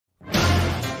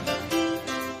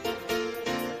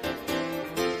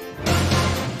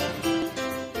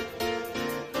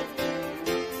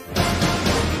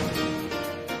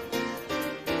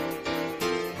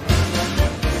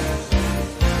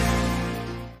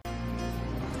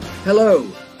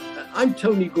Hello, I'm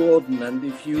Tony Gordon, and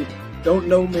if you don't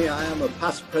know me, I am a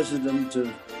past president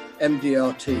of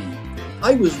MDRT.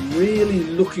 I was really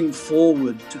looking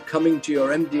forward to coming to your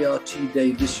MDRT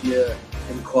day this year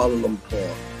in Kuala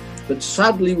Lumpur. But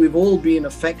sadly, we've all been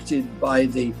affected by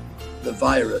the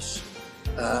virus.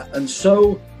 And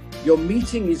so your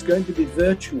meeting is going to be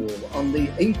virtual on the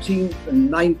 18th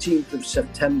and 19th of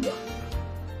September.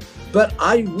 But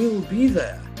I will be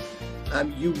there.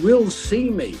 You will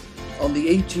see me on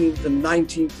the 18th and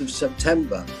 19th of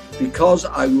September, because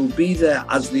I will be there,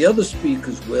 as the other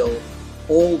speakers will,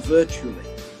 all virtually.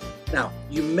 Now,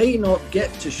 you may not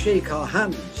get to shake our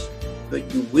hands,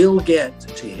 but you will get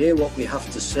to hear what we have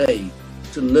to say,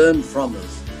 to learn from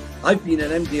us. I've been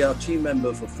an MDRT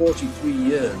member for 43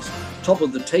 years, top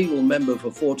of the table member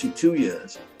for 42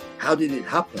 years. How did it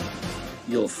happen?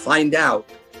 You'll find out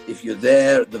if you're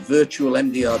there at the virtual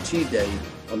MDRT day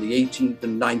on the 18th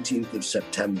and 19th of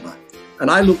September. And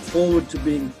I look forward to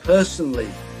being personally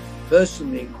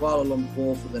in Kuala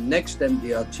Lumpur for the next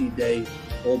MDRT day,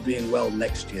 all being well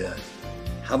next year.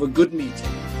 Have a good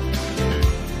meeting.